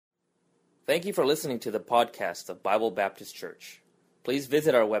Thank you for listening to the podcast of Bible Baptist Church. Please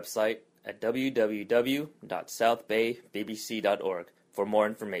visit our website at www.southbaybbc.org for more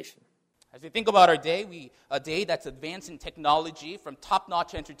information. As we think about our day, a day that's advancing technology from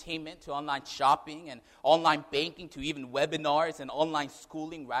top-notch entertainment to online shopping and online banking to even webinars and online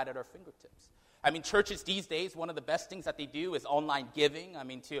schooling right at our fingertips. Churches these days, one of the best things that they do is online giving.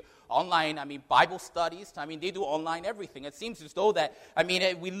 Bible studies. They do online everything. It seems as though that,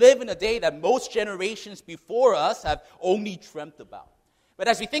 we live in a day that most generations before us have only dreamt about. But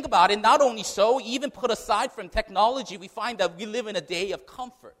as we think about it, not only so, even put aside from technology, we find that we live in a day of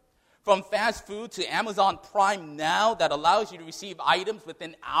comfort. From fast food to Amazon Prime Now that allows you to receive items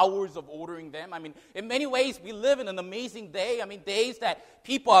within hours of ordering them. In many ways, we live in an amazing day. Days that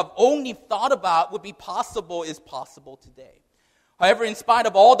people have only thought about would be possible is possible today. However, in spite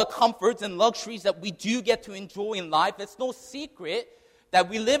of all the comforts and luxuries that we do get to enjoy in life, it's no secret that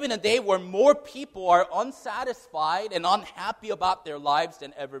we live in a day where more people are unsatisfied and unhappy about their lives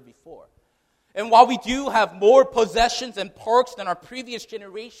than ever before. And while we do have more possessions and perks than our previous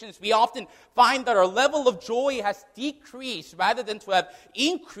generations, we often find that our level of joy has decreased rather than to have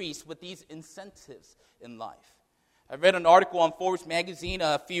increased with these incentives in life. I read an article on Forbes magazine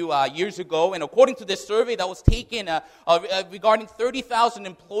a few years ago, and according to this survey that was taken regarding 30,000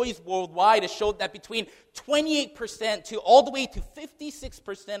 employees worldwide, it showed that between 28% to all the way to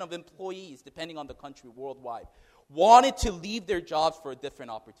 56% of employees, depending on the country worldwide, wanted to leave their jobs for a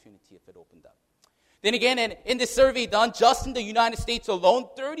different opportunity if it opened up. Then again, in this survey done just in the United States alone,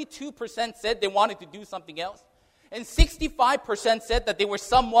 32% said they wanted to do something else. And 65% said that they were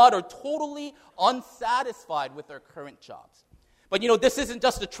somewhat or totally unsatisfied with their current jobs. But this isn't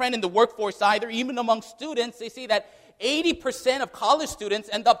just a trend in the workforce either. Even among students, they say that 80% of college students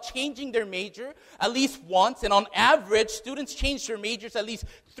end up changing their major at least once. And on average, students change their majors at least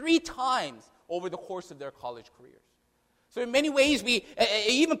 3 times over the course of their college careers. So in many ways, we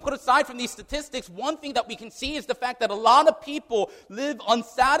even put aside from these statistics, one thing that we can see is the fact that a lot of people live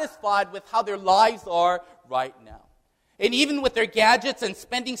unsatisfied with how their lives are right now. And even with their gadgets and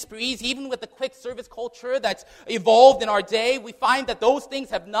spending sprees, even with the quick service culture that's evolved in our day, we find that those things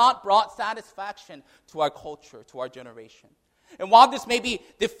have not brought satisfaction to our culture, to our generation. And while this may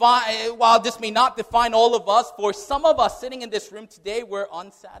not define all of us, for some of us sitting in this room today, we're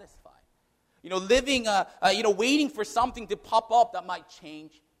unsatisfied. Waiting for something to pop up that might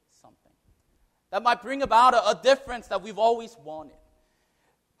change something. That might bring about a difference that we've always wanted.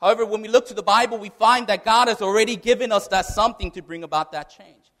 However, when we look to the Bible, we find that God has already given us that something to bring about that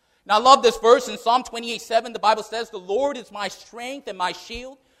change. Now, I love this verse in Psalm 28:7. The Bible says, "The Lord is my strength and my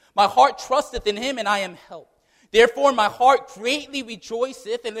shield. My heart trusteth in him, and I am helped. Therefore, my heart greatly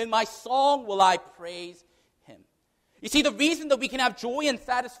rejoiceth, and in my song will I praise him." You see, the reason that we can have joy and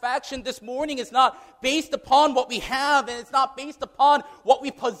satisfaction this morning is not based upon what we have, and it's not based upon what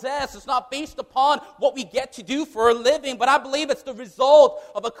we possess. It's not based upon what we get to do for a living, but I believe it's the result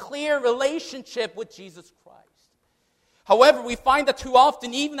of a clear relationship with Jesus Christ. However, we find that too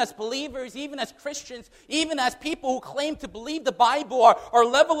often, even as believers, even as Christians, even as people who claim to believe the Bible, our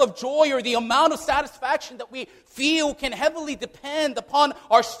level of joy or the amount of satisfaction that we feel can heavily depend upon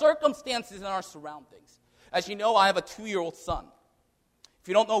our circumstances and our surroundings. As you know, I have a 2-year-old son. If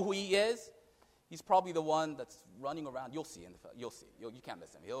you don't know who he is, he's probably the one that's running around. You'll see. You'll see. You can't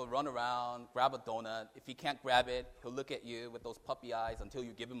miss him. He'll run around, grab a donut. If he can't grab it, he'll look at you with those puppy eyes until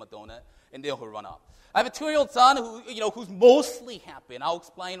you give him a donut, and then he'll run off. I have a 2-year-old son who's mostly happy, and I'll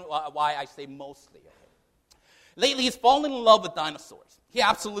explain why I say mostly. Lately, he's fallen in love with dinosaurs. He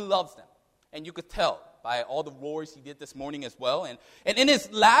absolutely loves them, and you could tell by all the roars he did this morning as well. And in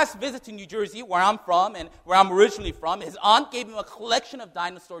his last visit to New Jersey, where I'm from and where I'm originally from, his aunt gave him a collection of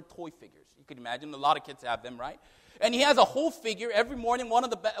dinosaur toy figures. You could imagine, a lot of kids have them, right? And he has a whole figure. Every morning, one of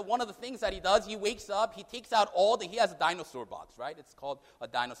the things that he does, he wakes up, he takes out he has a dinosaur box, right? It's called a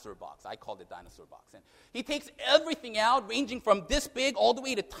dinosaur box. I call it dinosaur box. And he takes everything out, ranging from this big all the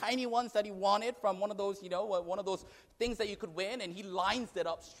way to tiny ones that he wanted from one of those things that you could win, and he lines it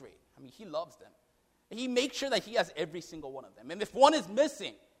up straight. He loves them. He makes sure that he has every single one of them. And if one is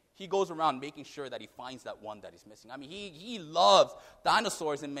missing, he goes around making sure that he finds that one that is missing. He loves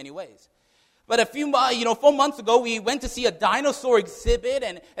dinosaurs in many ways. But a few 4 months ago, we went to see a dinosaur exhibit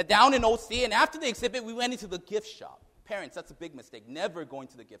and down in OC. And after the exhibit, we went into the gift shop. Parents, that's a big mistake. Never going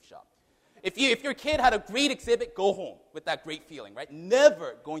to the gift shop. If your kid had a great exhibit, go home with that great feeling, right?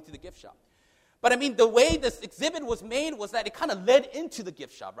 Never going to the gift shop. But the way this exhibit was made was that it kind of led into the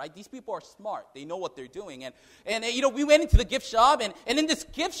gift shop, right? These people are smart. They know what they're doing. And we went into the gift shop, and in this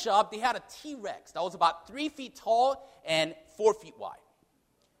gift shop, they had a T-Rex that was about 3 feet tall and 4 feet wide.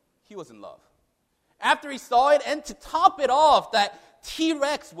 he was in love. After he saw it, and to top it off, that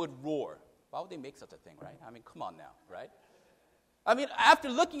T-Rex would roar. Why would they make such a thing, right? I mean, come on now, right? I mean, after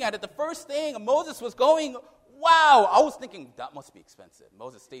looking at it, the first thing Moses was going, wow. I was thinking, that must be expensive.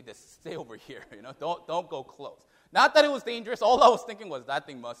 Moses, stay over here, don't go close. Not that it was dangerous. All I was thinking was, that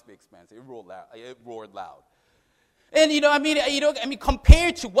thing must be expensive. It roared loud. And,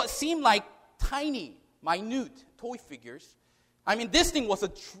 compared to what seemed like tiny, minute toy figures, this thing was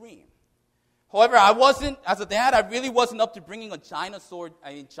a dream. However, as a dad, I really wasn't up to bringing a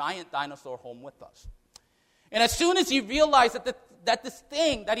giant dinosaur home with us. And as soon as he realized that this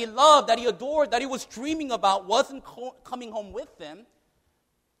thing that he loved, that he adored, that he was dreaming about wasn't coming home with him,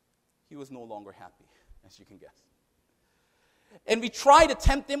 he was no longer happy, as you can guess. And we tried to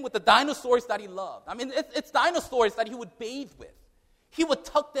tempt him with the dinosaurs that he loved. It's dinosaurs that he would bathe with. He would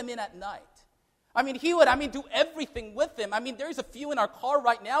tuck them in at night. He would, do everything with them. There's a few in our car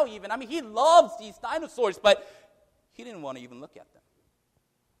right now even. He loves these dinosaurs, but he didn't want to even look at them.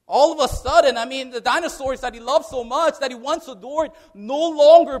 All of a sudden, the dinosaurs that he loved so much, that he once adored, no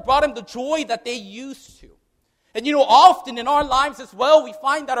longer brought him the joy that they used to. And often in our lives as well, we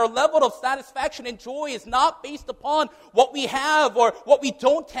find that our level of satisfaction and joy is not based upon what we have or what we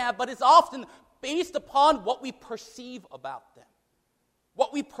don't have, but it's often based upon what we perceive about them.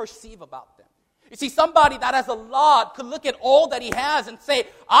 What we perceive about them. You see, somebody that has a lot could look at all that he has and say,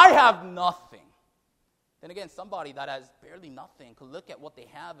 I have nothing. Then again, somebody that has barely nothing could look at what they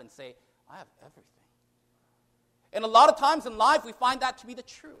have and say, I have everything. And a lot of times in life, we find that to be the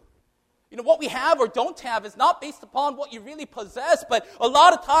truth. What we have or don't have is not based upon what you really possess, but a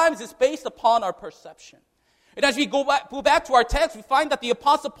lot of times it's based upon our perception. And as we go back to our text, we find that the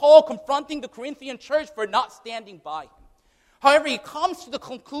Apostle Paul confronting the Corinthian church for not standing by him. However, he comes to the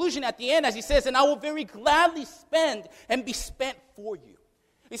conclusion at the end as he says, and I will very gladly spend and be spent for you.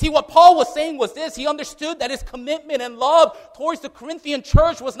 You see, what Paul was saying was this. He understood that his commitment and love towards the Corinthian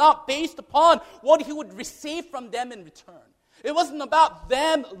church was not based upon what he would receive from them in return. It wasn't about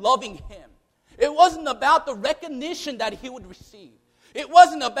them loving him. It wasn't about the recognition that he would receive. It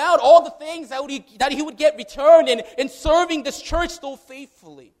wasn't about all the things that he would get returned in serving this church so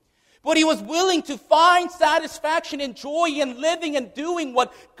faithfully. But he was willing to find satisfaction and joy in living and doing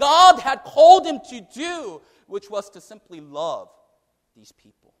what God had called him to do, which was to simply love these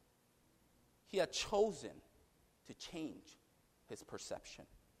people. He had chosen to change his perception.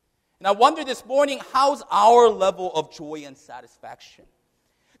 And I wonder this morning, how's our level of joy and satisfaction?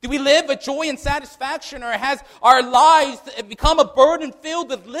 Do we live with joy and satisfaction, or has our lives become a burden filled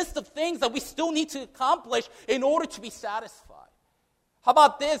with lists of things that we still need to accomplish in order to be satisfied? How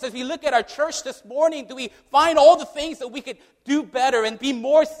about this? As we look at our church this morning, do we find all the things that we could do better and be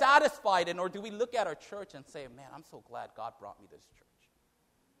more satisfied in? Or do we look at our church and say, man, I'm so glad God brought me this church?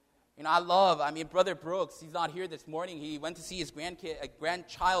 Brother Brooks, he's not here this morning. He went to see his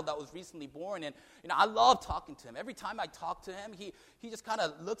grandchild that was recently born. And, I love talking to him. Every time I talk to him, he just kind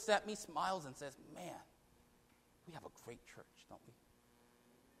of looks at me, smiles, and says, man, we have a great church, don't we?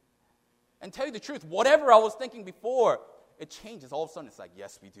 And tell you the truth, whatever I was thinking before, it changes. All of a sudden, it's like,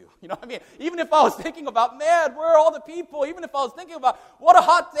 yes, we do. Even if I was thinking about, man, where are all the people? Even if I was thinking about, what a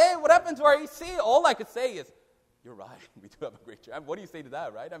hot day, what happened to our AC? All I could say is, you're right, we do have a great church. What do you say to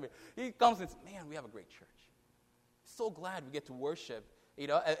that, right? He comes and says, man, we have a great church. So glad we get to worship.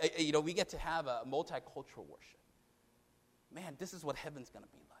 We get to have a multicultural worship. Man, this is what heaven's going to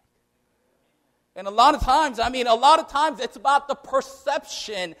be like. And a lot of times it's about the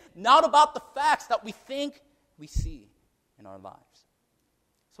perception, not about the facts that we think we see in our lives.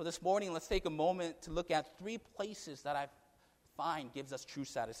 So this morning, let's take a moment to look at 3 places that I find gives us true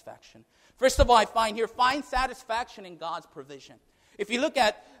satisfaction. First of all, I find satisfaction in God's provision. If you look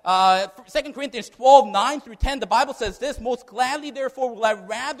at 2 Corinthians 12, 9 through 10, the Bible says this, most gladly, therefore, will I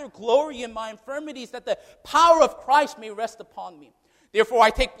rather glory in my infirmities, that the power of Christ may rest upon me. Therefore, I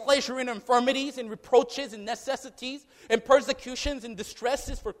take pleasure in infirmities, in reproaches, in necessities, in persecutions, in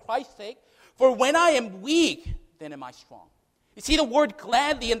distresses for Christ's sake. For when I am weak, then am I strong. You see, the word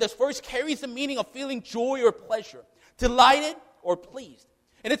gladly in this verse carries the meaning of feeling joy or pleasure, delighted or pleased.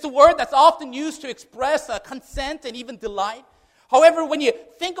 And it's a word that's often used to express consent and even delight. However, when you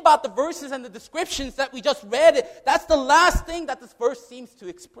think about the verses and the descriptions that we just read, that's the last thing that this verse seems to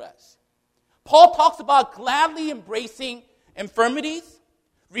express. Paul talks about gladly embracing infirmities,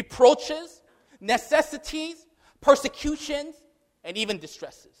 reproaches, necessities, persecutions, and even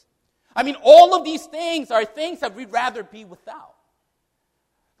distresses. All of these things are things that we'd rather be without.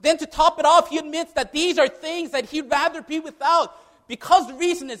 Then to top it off, he admits that these are things that he'd rather be without, because the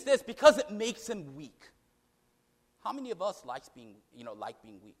reason is this, because it makes him weak. How many of us like being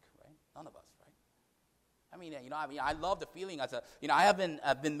weak, right? None of us, right? I love the feeling I haven't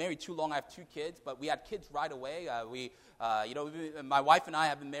been married too long. I have 2 kids, but we had kids right away. My wife and I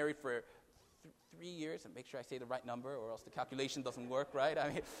have been married for 3 years, and make sure I say the right number or else the calculation doesn't work, right?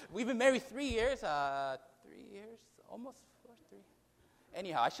 We've been married 3 years, 3 years, almost 3.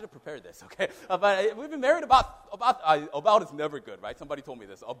 Anyhow, I should have prepared this, okay? But we've been married about is never good, right? Somebody told me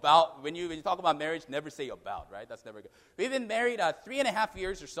this. About, when you talk about marriage, never say about, right? That's never good. We've been married 3.5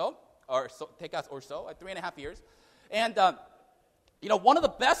 years or so, 3.5 years. And, one of the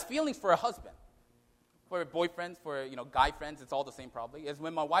best feelings for a husband, for boyfriends, for, guy friends, it's all the same probably, is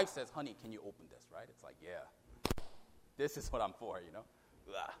when my wife says, honey, can you open this, right? It's like, yeah, this is what I'm for,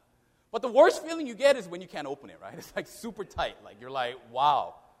 Ugh. But the worst feeling you get is when you can't open it, right? It's like super tight. Like you're like,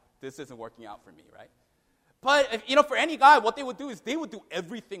 wow, this isn't working out for me, right? But, for any guy, what they would do is they would do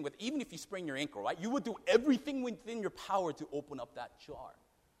everything even if you sprain your ankle, right? You would do everything within your power to open up that jar.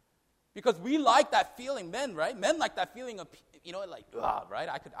 Because we like that feeling, men, right? Men like that feeling of, right?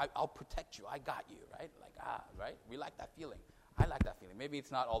 I'll protect you. I got you, right? Right? We like that feeling. I like that feeling. Maybe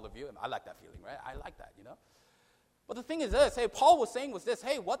it's not all of you. I like that feeling, right? I like that, But the thing is this, Paul was saying was this,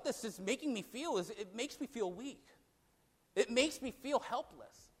 what this is making me feel is it makes me feel weak. It makes me feel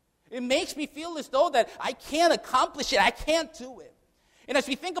helpless. It makes me feel as though that I can't accomplish it. I can't do it. And as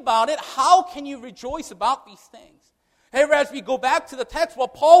we think about it, how can you rejoice about these things? As we go back to the text,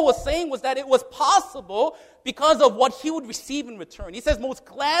 what Paul was saying was that it was possible because of what he would receive in return. He says, most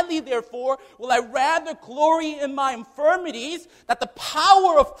gladly, therefore, will I rather glory in my infirmities, that the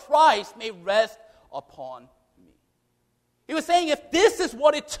power of Christ may rest upon me. He was saying, if this is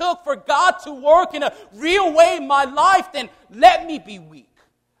what it took for God to work in a real way in my life, then let me be weak.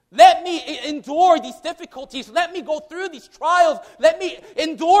 Let me endure these difficulties. Let me go through these trials. Let me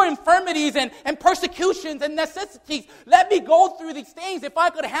endure infirmities and persecutions and necessities. Let me go through these things if I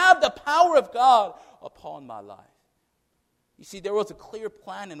could have the power of God upon my life. You see, there was a clear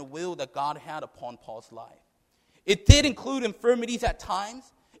plan and a will that God had upon Paul's life. It did include infirmities at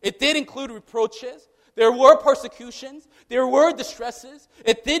times. It did include reproaches. There were persecutions. There were distresses.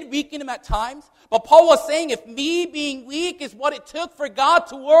 It did weaken him at times. But Paul was saying, if me being weak is what it took for God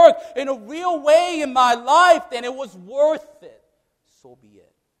to work in a real way in my life, then it was worth it. So be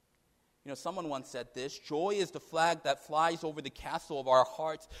it. Someone once said this, joy is the flag that flies over the castle of our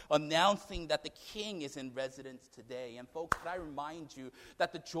hearts, announcing that the King is in residence today. And folks, could I remind you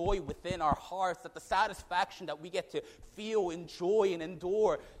that the joy within our hearts, that the satisfaction that we get to feel, enjoy, and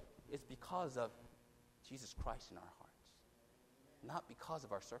endure is because of Jesus Christ in our hearts. Not because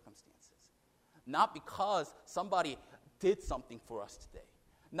of our circumstances. Not because somebody did something for us today.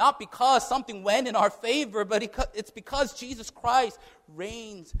 Not because something went in our favor, but it's because Jesus Christ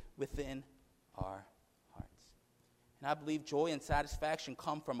reigns within our hearts. And I believe joy and satisfaction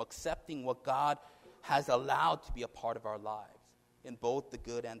come from accepting what God has allowed to be a part of our lives, in both the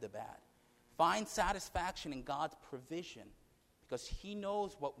good and the bad. Find satisfaction in God's provision because He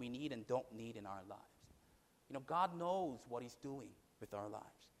knows what we need and don't need in our lives. God knows what He's doing with our lives.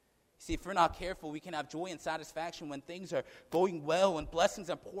 See, if we're not careful, we can have joy and satisfaction when things are going well and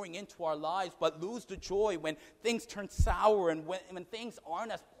blessings are pouring into our lives, but lose the joy when things turn sour and when things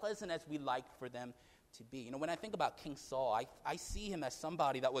aren't as pleasant as we like for them to be. When I think about King Saul, I see him as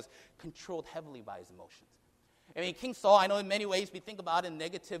somebody that was controlled heavily by his emotions. King Saul, I know in many ways we think about him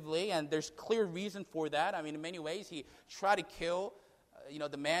negatively, and there's clear reason for that. In many ways he tried to kill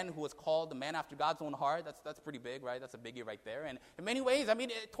the man who was called the man after God's own heart. That's pretty big, right? That's a biggie right there. And in many ways,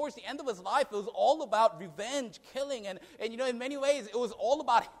 towards the end of his life, it was all about revenge, killing, and in many ways, it was all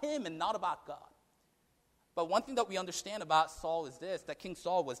about him and not about God. But one thing that we understand about Saul is this, that King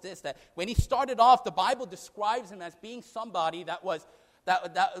Saul was this, that when he started off, the Bible describes him as being somebody that was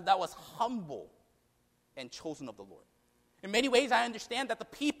humble and chosen of the Lord. In many ways, I understand that the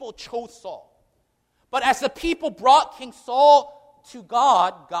people chose Saul. But as the people brought King Saul to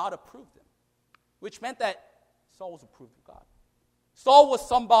God, God approved him, which meant that Saul was approved of God. Saul was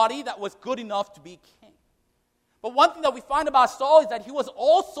somebody that was good enough to be king. But one thing that we find about Saul is that he was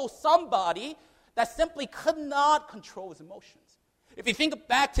also somebody that simply could not control his emotions. If you think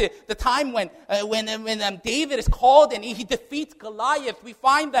back to the time when David is called and he defeats Goliath, we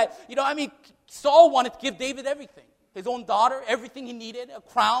find that, Saul wanted to give David everything. His own daughter, everything he needed,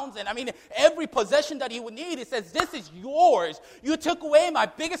 crowns, and every possession that he would need. He says, this is yours. You took away my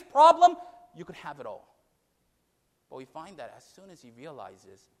biggest problem, you could have it all. But we find that as soon as he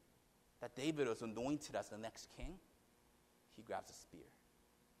realizes that David was anointed as the next king, he grabs a spear.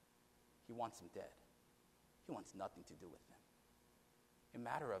 He wants him dead. He wants nothing to do with him. In a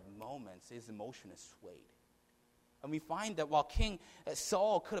matter of moments, his emotion is swayed. And we find that while King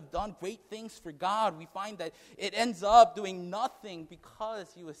Saul could have done great things for God, we find that it ends up doing nothing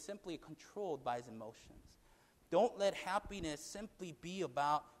because he was simply controlled by his emotions. Don't let happiness simply be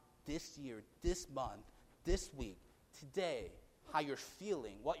about this year, this month, this week, today, how you're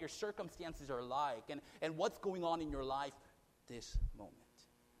feeling, what your circumstances are like, and what's going on in your life this moment.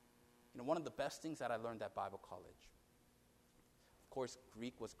 One of the best things that I learned at Bible college, of course,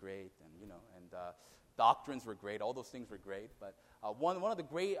 Greek was great, and doctrines were great. All those things were great. But one of the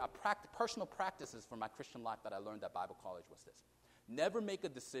great personal practices for my Christian life that I learned at Bible college was this: never make a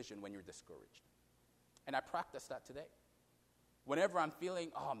decision when you're discouraged. And I practice that today. Whenever I'm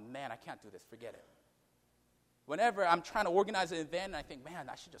feeling, oh man, I can't do this, forget it. Whenever I'm trying to organize an event and I think, man,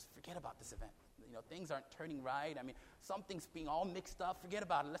 I should just forget about this event. Things aren't turning right. Something's being all mixed up. Forget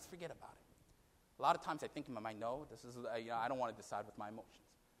about it. Let's forget about it. A lot of times I think in my mind, no, this is, I don't want to decide with my emotions.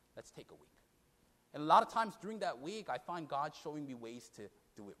 Let's take a week. And a lot of times during that week, I find God showing me ways to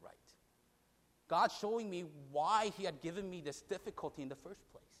do it right. God showing me why he had given me this difficulty in the first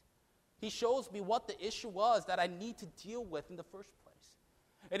place. He shows me what the issue was that I need to deal with in the first place.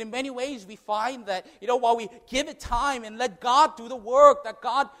 And in many ways, we find that, while we give it time and let God do the work, that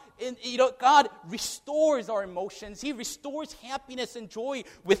God restores our emotions. He restores happiness and joy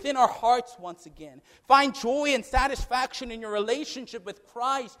within our hearts once again. Find joy and satisfaction in your relationship with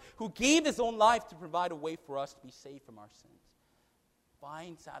Christ, who gave his own life to provide a way for us to be saved from our sins.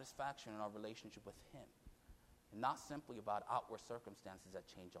 Find satisfaction in our relationship with him, and not simply about outward circumstances that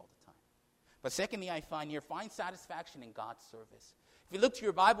change all the time. But secondly, I find satisfaction in God's service. If you look to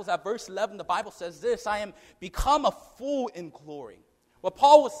your Bibles at verse 11, the Bible says this: I am become a fool in glory. What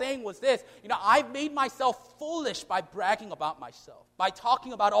Paul was saying was this: I've made myself foolish by bragging about myself, by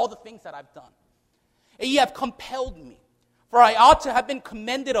talking about all the things that I've done. And ye have compelled me, for I ought to have been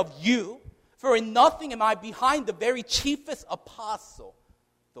commended of you, for in nothing am I behind the very chiefest apostle,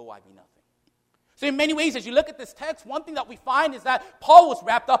 though I be nothing. So in many ways, as you look at this text, one thing that we find is that Paul was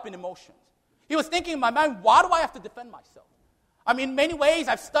wrapped up in emotions. He was thinking in my mind, why do I have to defend myself? In many ways,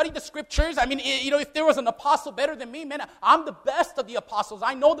 I've studied the scriptures. If there was an apostle better than me, man, I'm the best of the apostles.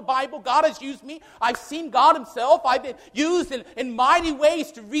 I know the Bible. God has used me. I've seen God himself. I've been used in mighty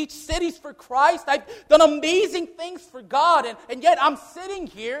ways to reach cities for Christ. I've done amazing things for God. And yet I'm sitting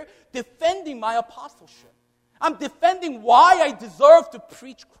here defending my apostleship. I'm defending why I deserve to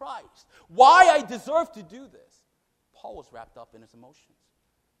preach Christ, why I deserve to do this. Paul was wrapped up in his emotions.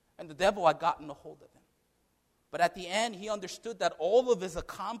 And the devil had gotten a hold of him. But at the end, he understood that all of his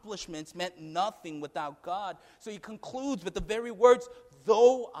accomplishments meant nothing without God. So he concludes with the very words,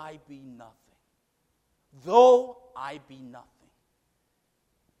 though I be nothing. Though I be nothing.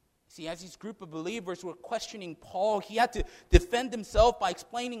 See, as this group of believers were questioning Paul, he had to defend himself by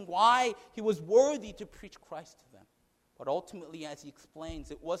explaining why he was worthy to preach Christ to them. But ultimately, as he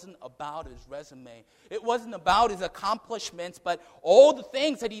explains, it wasn't about his resume. It wasn't about his accomplishments, but all the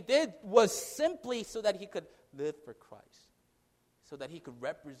things that he did was simply so that he could live for Christ, so that he could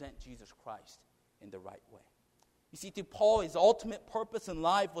represent Jesus Christ in the right way. You see, to Paul, his ultimate purpose in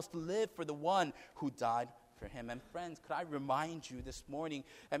life was to live for the one who died for him. And friends, could I remind you this morning,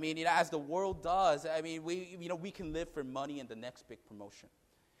 as the world does, we can live for money and the next big promotion.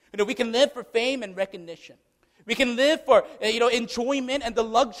 We can live for fame and recognition. We can live for, enjoyment and the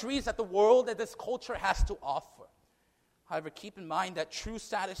luxuries that the world, that this culture has to offer. However, keep in mind that true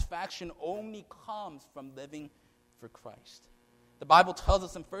satisfaction only comes from living for Christ. The Bible tells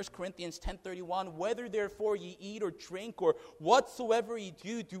us in 1 Corinthians 10:31, whether therefore ye eat or drink or whatsoever ye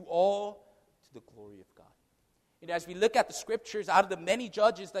do, do all to the glory of God. And as we look at the scriptures, out of the many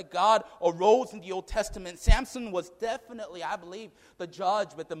judges that God arose in the Old Testament, Samson was definitely, I believe, the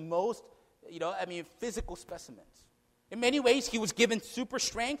judge with the most physical specimens. In many ways, he was given super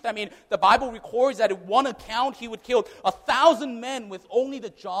strength. The Bible records that in one account, he would kill 1,000 men with only the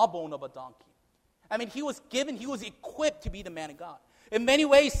jawbone of a donkey. He was equipped to be the man of God. In many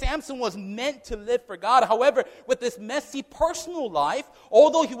ways, Samson was meant to live for God. However, with this messy personal life,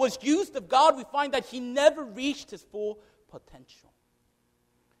 although he was used of God, we find that he never reached his full potential.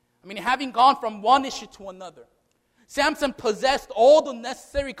 Having gone from one issue to another, Samson possessed all the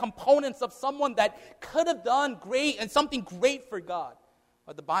necessary components of someone that could have done great and something great for God.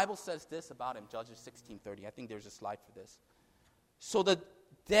 But the Bible says this about him, Judges 16:30. I think there's a slide for this. So the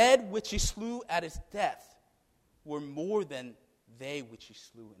dead which he slew at his death were more than they which he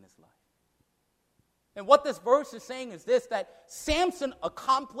slew in his life. And what this verse is saying is this, that Samson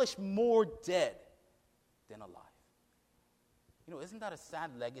accomplished more dead than alive. Isn't that a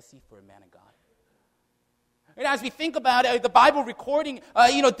sad legacy for a man of God? And as we think about it, the Bible recording,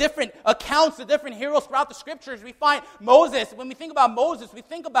 different accounts of different heroes throughout the scriptures, we find Moses. When we think about Moses, we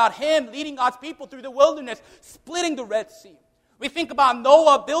think about him leading God's people through the wilderness, splitting the Red Sea. We think about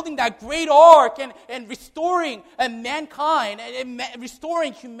Noah building that great ark and restoring mankind and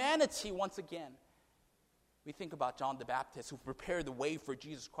restoring humanity once again. We think about John the Baptist, who prepared the way for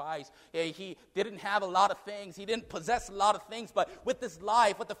Jesus Christ. He didn't have a lot of things. He didn't possess a lot of things. But with his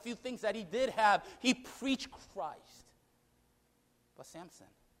life, with the few things that he did have, he preached Christ. But Samson,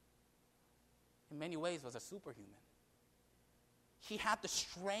 in many ways, was a superhuman. He had the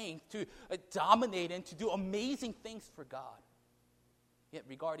strength to dominate and to do amazing things for God. Yet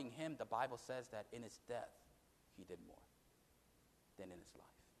regarding him, the Bible says that in his death, he did more than in his life.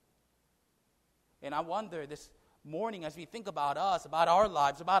 And I wonder this morning, as we think about us, about our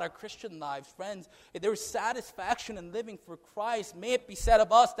lives, about our Christian lives, friends, if there is satisfaction in living for Christ, may it be said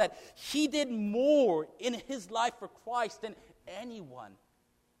of us that he did more in his life for Christ than anyone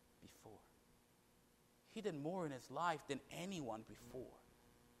before. He did more in his life than anyone before.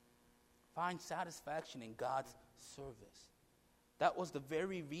 Find satisfaction in God's service. That was the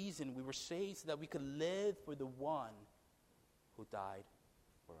very reason we were saved, so that we could live for the one who died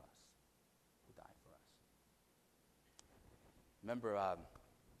for us. Remember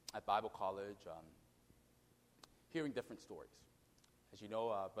at Bible college, hearing different stories. As you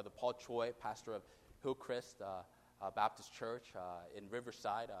know, Brother Paul Choi, pastor of Hillcrest Baptist Church in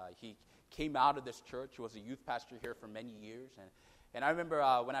Riverside, he came out of this church. He was a youth pastor here for many years. And I remember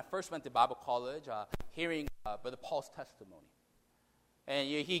when I first went to Bible college, hearing Brother Paul's testimony. And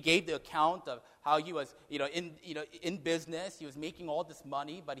he gave the account of how he was, in business. He was making all this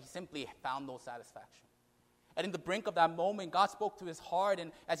money, but he simply found no satisfaction. And in the brink of that moment, God spoke to his heart,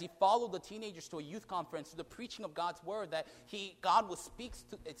 and as he followed the teenagers to a youth conference, to the preaching of God's word, that God would speak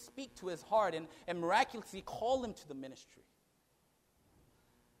to his heart and miraculously call him to the ministry.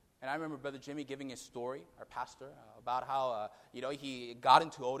 And I remember Brother Jimmy giving his story, our pastor, about how he got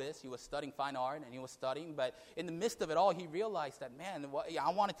into Otis. He was studying fine art, and he was studying, but in the midst of it all, he realized that, man,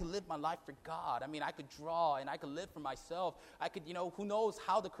 I wanted to live my life for God. I mean, I could draw, and I could live for myself. I could, who knows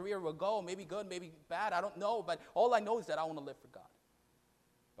how the career will go, maybe good, maybe bad, I don't know, but all I know is that I want to live for God.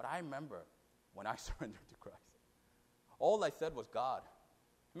 But I remember when I surrendered to Christ, all I said was, God. I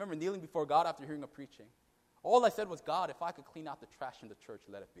remember kneeling before God after hearing a preaching. All I said was, God, if I could clean out the trash in the church,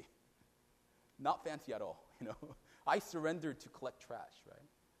 let it be. Not fancy at all, I surrendered to collect trash, right?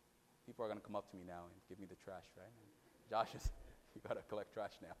 People are going to come up to me now and give me the trash, right? And Josh is, you got to collect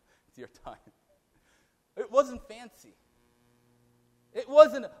trash now. It's your time. It wasn't fancy. It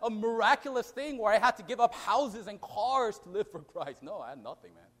wasn't a miraculous thing where I had to give up houses and cars to live for Christ. No, I had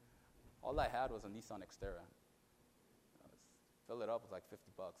nothing, man. All I had was a Nissan Xterra. Fill it up with like $50.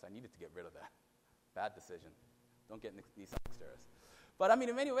 I needed to get rid of that. Bad decision. Don't get Nissan Xterras. But I mean,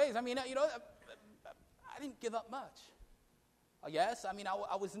 in many ways, I didn't give up much. Yes,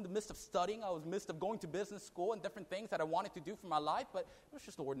 I was in the midst of studying. I was in the midst of going to business school and different things that I wanted to do for my life, but it was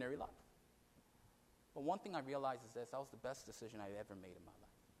just an ordinary life. But one thing I realized is this: that was the best decision I ever made in my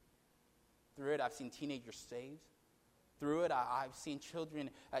life. Through it, I've seen teenagers saved. Through it, I've seen children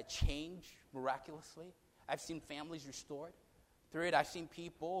change miraculously. I've seen families restored. Through it, I've seen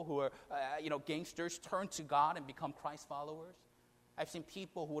people who are, gangsters turn to God and become Christ followers. I've seen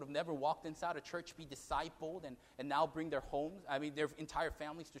people who would have never walked inside a church be discipled and now bring their their entire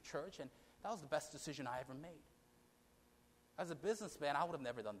families to church. And that was the best decision I ever made. As a businessman, I would have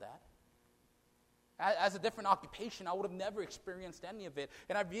never done that. As a different occupation, I would have never experienced any of it.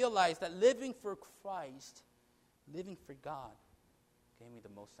 And I realized that living for Christ, living for God, gave me the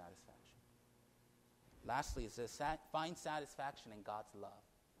most satisfaction. Lastly, it says, find satisfaction in God's love.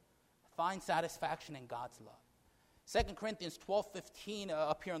 Find satisfaction in God's love. 2 Corinthians 12:15,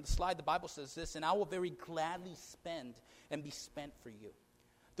 up here on the slide, the Bible says this: and I will very gladly spend and be spent for you.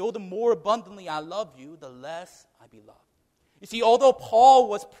 Though the more abundantly I love you, the less I be loved. You see, although Paul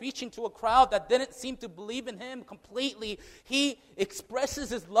was preaching to a crowd that didn't seem to believe in him completely, he expresses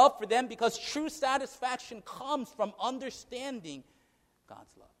his love for them because true satisfaction comes from understanding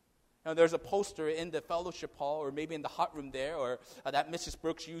God's love. Now, there's a poster in the fellowship hall, or maybe in the hot room there, or that Mrs.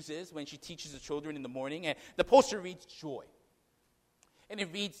 Brooks uses when she teaches the children in the morning. And the poster reads joy. And it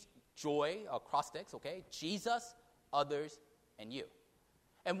reads joy, acrostics, okay? Jesus, others, and you.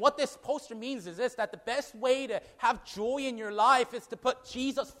 And what this poster means is this: that the best way to have joy in your life is to put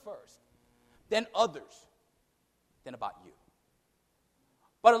Jesus first, then others, then about you.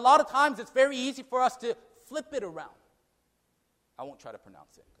 But a lot of times it's very easy for us to flip it around. I won't try to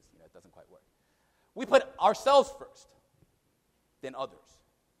pronounce it because it doesn't quite work. We put ourselves first, then others,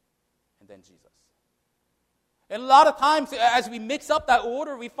 and then Jesus. And a lot of times, as we mix up that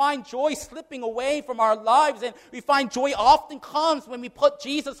order, we find joy slipping away from our lives. And we find joy often comes when we put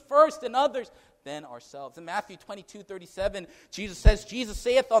Jesus first and others than ourselves. In Matthew 22:37, Jesus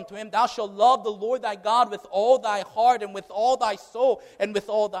saith unto him, Thou shalt love the Lord thy God with all thy heart and with all thy soul and with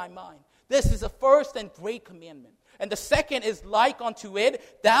all thy mind. This is the first and great commandment. And the second is like unto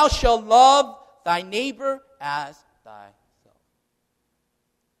it, Thou shalt love thy neighbor as thyself.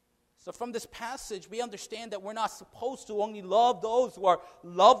 So from this passage, we understand that we're not supposed to only love those who are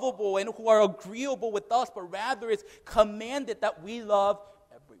lovable and who are agreeable with us, but rather it's commanded that we love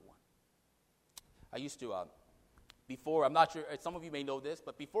everyone. I used to, before, I'm not sure, some of you may know this,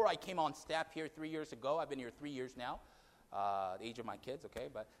 but before I came on staff here 3 years ago, I've been here 3 years now, the age of my kids, okay,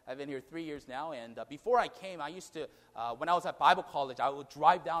 but I've been here 3 years now, and before I came, I used to, when I was at Bible college, I would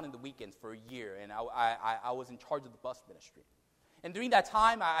drive down in the weekends for a year, and I was in charge of the bus ministry. And during that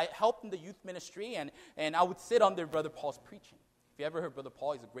time, I helped in the youth ministry, and I would sit under Brother Paul's preaching. If you ever heard Brother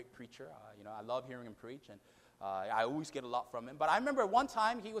Paul, he's a great preacher. I love hearing him preach, and I always get a lot from him. But I remember one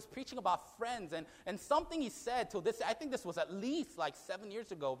time he was preaching about friends, and something he said to this, I think this was at least like 7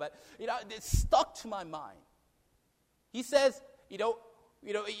 years ago, but it stuck to my mind. He says,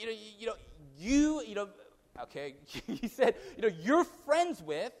 okay, he said, you're friends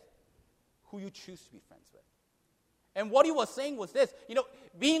with who you choose to be friends with. And what he was saying was this,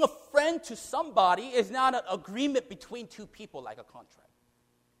 being a friend to somebody is not an agreement between two people like a contract.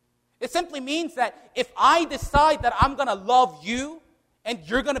 It simply means that if I decide that I'm going to love you and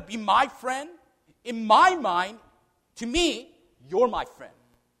you're going to be my friend, in my mind, to me, you're my friend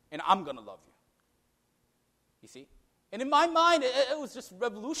and I'm going to love you. You see? And in my mind, it was just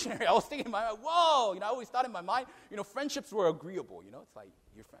revolutionary. I was thinking in my mind, whoa, I always thought in my mind, friendships were agreeable, it's like,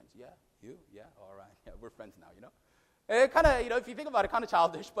 you're friends, yeah, you, yeah, all right, yeah, we're friends now, It kind of, if you think about it, kind of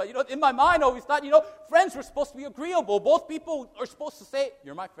childish, but, in my mind, I always thought, friends were supposed to be agreeable. Both people are supposed to say,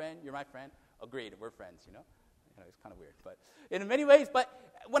 you're my friend, agreed, we're friends, It's kind of weird, but in many ways, but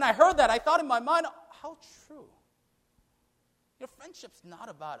when I heard that, I thought in my mind, how true. Friendship's not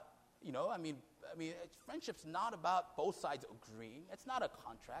about, friendship's not about both sides agreeing. It's not a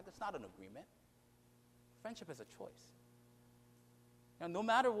contract. It's not an agreement. Friendship is a choice. Now, no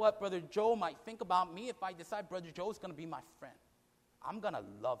matter what Brother Joe might think about me, if I decide Brother Joe is going to be my friend, I'm going to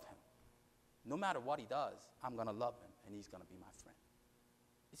love him. No matter what he does, I'm going to love him, and he's going to be my friend.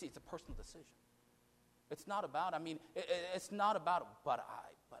 You see, it's a personal decision. It's not about, it's not about, but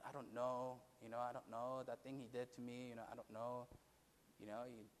I don't know, I don't know that thing he did to me, I don't know,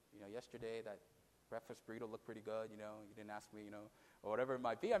 yesterday that breakfast burrito looked pretty good, you didn't ask me, or whatever it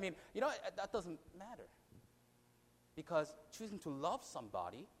might be. That doesn't matter. Because choosing to love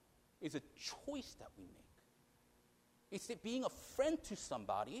somebody is a choice that we make. It's that being a friend to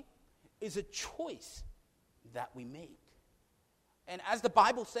somebody is a choice that we make. And as the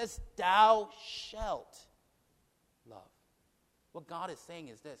Bible says, thou shalt love. What God is saying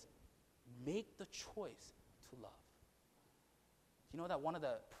is this, make the choice to love. You know that one of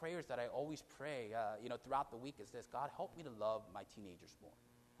the prayers that I always pray, throughout the week is this, God, help me to love my teenagers more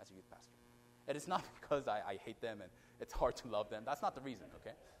as a youth pastor. And it's not because I hate them and it's hard to love them. That's not the reason,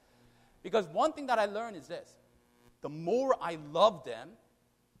 okay? Because one thing that I learned is this. The more I love them,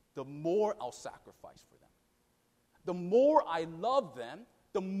 the more I'll sacrifice for them. The more I love them,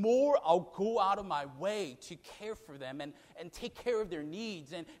 the more I'll go out of my way to care for them and take care of their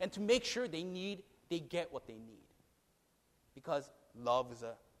needs and to make sure they get what they need. Because love is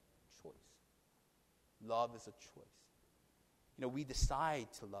a choice. Love is a choice. We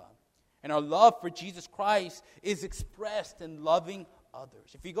decide to love. And our love for Jesus Christ is expressed in loving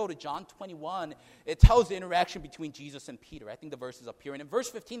others. If you go to John 21, it tells the interaction between Jesus and Peter. I think the verse is up here. And in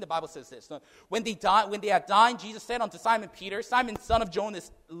verse 15, the Bible says this. When they had dined, Jesus said unto Simon Peter, Simon, son of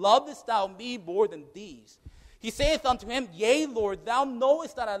Jonas, lovest thou me more than these? He saith unto him, Yea, Lord, thou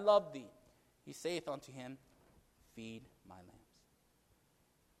knowest that I love thee. He saith unto him, Feed my lambs.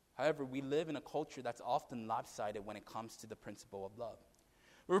 However, we live in a culture that's often lopsided when it comes to the principle of love.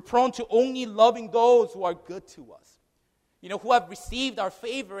 We're prone to only loving those who are good to us, who have received our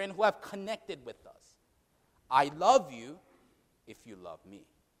favor and who have connected with us. I love you if you love me.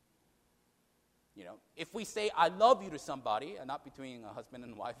 If we say I love you to somebody, and not between a husband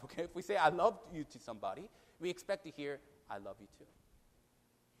and wife, okay? If we say I love you to somebody, we expect to hear I love you too.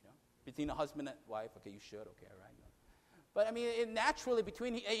 Between a husband and wife, okay, you should, okay, all right. But naturally,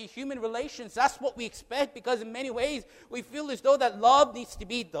 between human relations, that's what we expect because in many ways, we feel as though that love needs to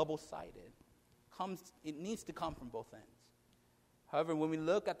be double-sided. It needs to come from both ends. However, when we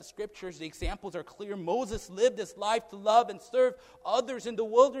look at the scriptures, the examples are clear. Moses lived his life to love and serve others in the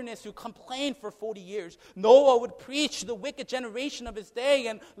wilderness who complained for 40 years. Noah would preach to the wicked generation of his day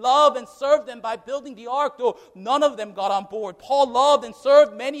and love and serve them by building the ark, though none of them got on board. Paul loved and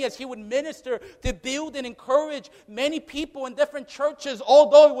served many as he would minister to build and encourage many people in different churches,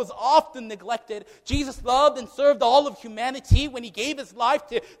 although it was often neglected. Jesus loved and served all of humanity when he gave his life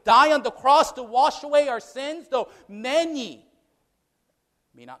to die on the cross to wash away our sins, though many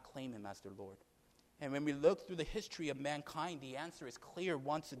may not claim him as their Lord. And when we look through the history of mankind, the answer is clear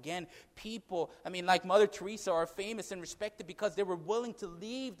once again. People, like Mother Teresa, are famous and respected because they were willing to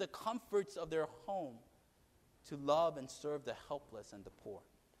leave the comforts of their home to love and serve the helpless and the poor.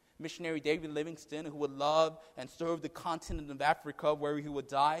 Missionary David Livingstone, who would love and serve the continent of Africa where he would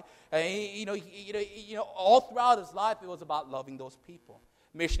die, all throughout his life it was about loving those people.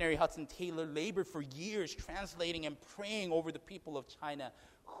 Missionary Hudson Taylor labored for years translating and praying over the people of China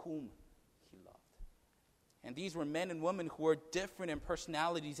whom he loved. And these were men and women who were different in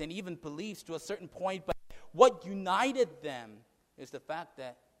personalities and even beliefs to a certain point, but what united them is the fact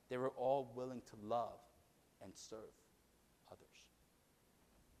that they were all willing to love and serve others.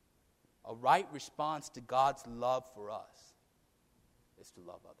 A right response to God's love for us is to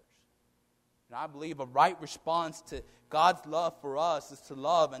love others. And I believe a right response to God's love for us is to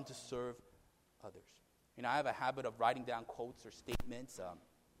love and to serve others. I have a habit of writing down quotes or statements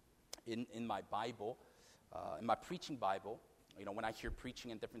in my Bible, in my preaching Bible, when I hear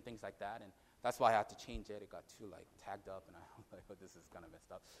preaching and different things like that. And that's why I had to change it. It got too tagged up, and I was like, oh, this is kind of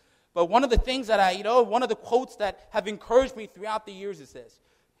messed up. But one of the things that one of the quotes that have encouraged me throughout the years is this.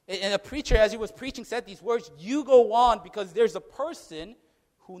 And a preacher, as he was preaching, said these words, "You go on because there's a person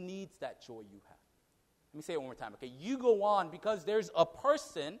who needs that joy you have." Let me say it one more time, okay? You go on because there's a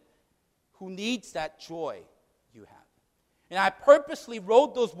person who needs that joy you have. And I purposely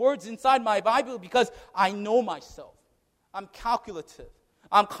wrote those words inside my Bible because I know myself. I'm calculative.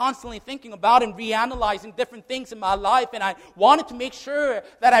 I'm constantly thinking about and reanalyzing different things in my life, and I wanted to make sure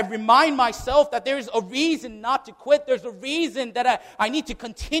that I remind myself that there's a reason not to quit. There's a reason that I need to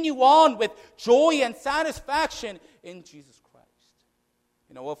continue on with joy and satisfaction in Jesus Christ.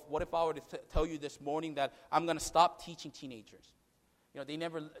 What if I were to tell you this morning that I'm going to stop teaching teenagers? They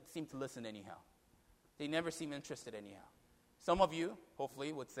never seem to listen anyhow. They never seem interested anyhow. Some of you,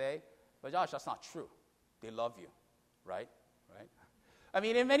 hopefully, would say, but Josh, that's not true. They love you, right?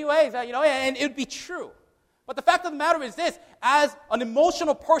 In many ways, and it would be true. But the fact of the matter is this, as an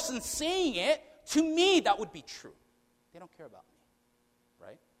emotional person saying it, to me, that would be true. They don't care about me,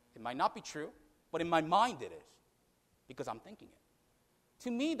 right? It might not be true, but in my mind it is, because I'm thinking it.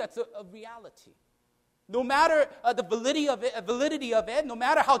 To me, that's a reality. No matter the validity of it, no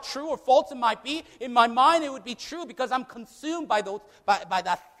matter how true or false it might be, in my mind it would be true because I'm consumed by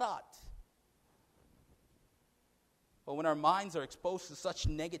that thought. But when our minds are exposed to such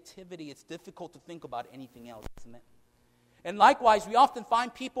negativity, it's difficult to think about anything else, isn't it? And likewise, we often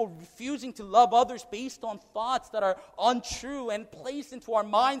find people refusing to love others based on thoughts that are untrue and placed into our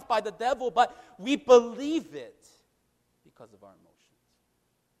minds by the devil, but we believe it because of our emotions.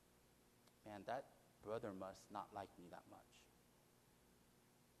 Man, that brother must not like me that much.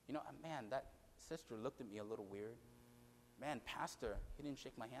 Man, that sister looked at me a little weird. Man, pastor, he didn't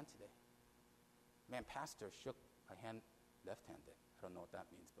shake my hand today. Man, pastor shook my hand left-handed. I don't know what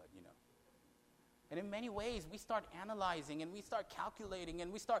that means, but And in many ways, we start analyzing and we start calculating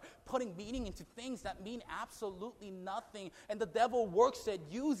and we start putting meaning into things that mean absolutely nothing. And the devil works it,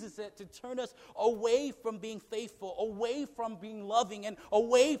 uses it to turn us away from being faithful, away from being loving, and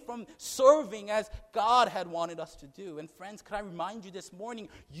away from serving as God had wanted us to do. And friends, could I remind you this morning,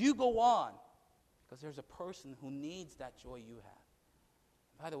 you go on because there's a person who needs that joy you have.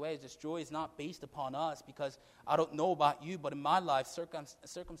 By the way, this joy is not based upon us because I don't know about you, but in my life,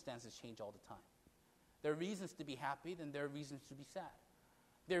 circumstances change all the time. There are reasons to be happy, then there are reasons to be sad.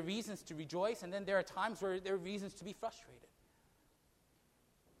 There are reasons to rejoice, and then there are times where there are reasons to be frustrated.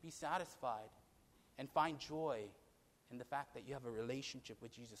 Be satisfied and find joy in the fact that you have a relationship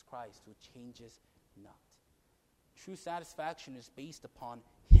with Jesus Christ who changes not. True satisfaction is based upon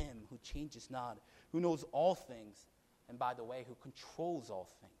Him who changes not, who knows all things, and by the way, who controls all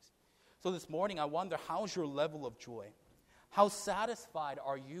things. So this morning, I wonder, how's your level of joy? How satisfied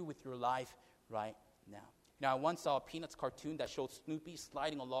are you with your life right now? I once saw a Peanuts cartoon that showed Snoopy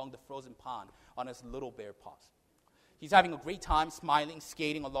sliding along the frozen pond on his little bare paws. He's having a great time, smiling,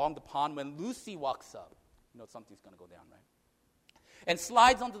 skating along the pond when Lucy walks up. Something's going to go down, right? And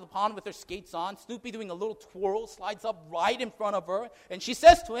slides onto the pond with her skates on. Snoopy, doing a little twirl, slides up right in front of her. And she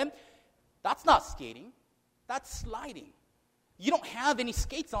says to him, "That's not skating. That's sliding. You don't have any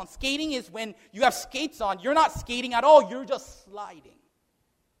skates on. Skating is when you have skates on. You're not skating at all. You're just sliding.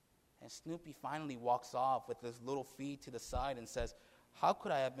 And Snoopy finally walks off with his little feet to the side and says, how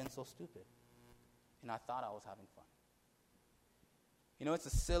could I have been so stupid? And I thought I was having fun. You know, it's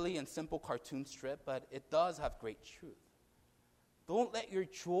a silly and simple cartoon strip, but it does have great truth. Don't let your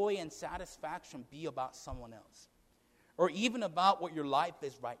joy and satisfaction be about someone else, or even about what your life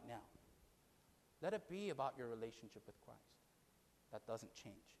is right now. Let it be about your relationship with Christ. That doesn't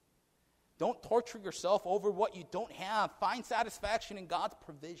change. Don't torture yourself over what you don't have. Find satisfaction in God's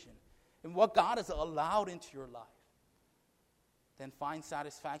provision, in what God has allowed into your life. Then find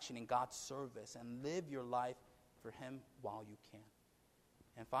satisfaction in God's service and live your life for Him while you can.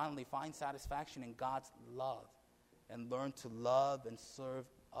 And finally, find satisfaction in God's love and learn to love and serve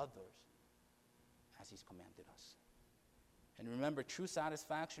others as He's commanded us. And remember, true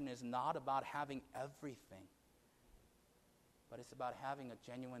satisfaction is not about having everything, but it's about having a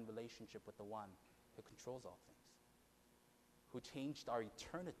genuine relationship with the one who controls all things, who changed our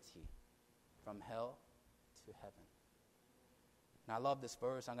eternity from hell to heaven. And I love this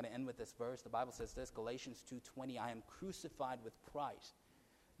verse. I'm going to end with this verse. The Bible says this, Galatians 2:20, I am crucified with Christ.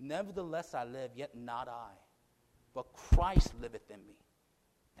 Nevertheless I live, yet not I, but Christ liveth in me.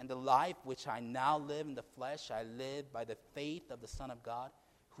 And the life which I now live in the flesh, I live by the faith of the Son of God,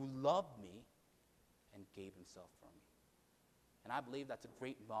 who loved me and gave Himself for me. And I believe that's a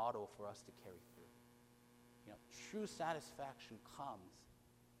great model for us to carry through. You know, true satisfaction comes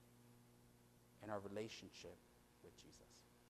in our relationship with Jesus.